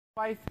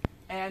life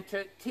and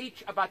to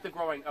teach about the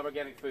growing of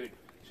organic food.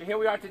 So here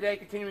we are today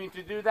continuing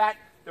to do that.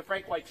 The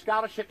Frank White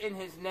Scholarship in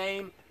his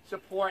name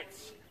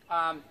supports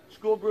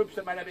school groups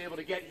that might not be able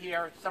to get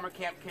here, summer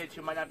camp kids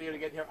who might not be able to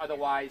get here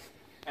otherwise,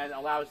 and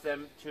allows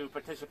them to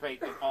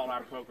participate in all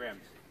our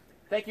programs.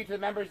 Thank you to the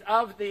members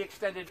of the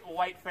extended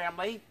White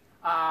family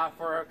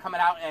for coming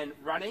out and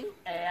running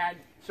and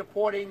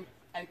supporting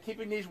and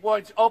keeping these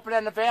woods open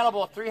and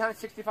available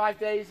 365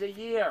 days a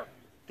year,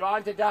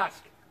 dawn to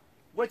dusk.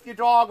 With your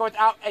dog or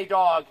without a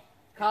dog,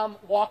 come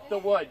walk the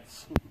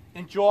woods.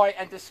 Enjoy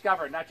and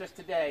discover, not just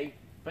today,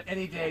 but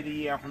any day of the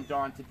year from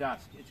dawn to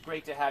dusk. It's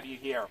great to have you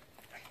here.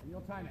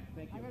 You'll time it.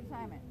 Thank you. I'm going to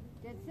time it.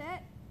 Get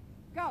set,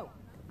 go.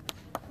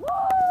 Woo!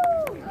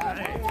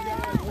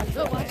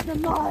 So watch the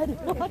mud.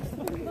 Watch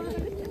the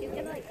mud.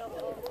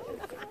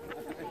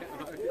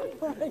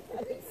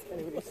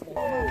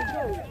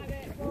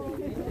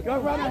 Go,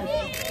 runner.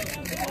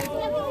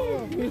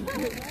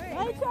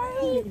 Hi,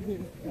 Charlie.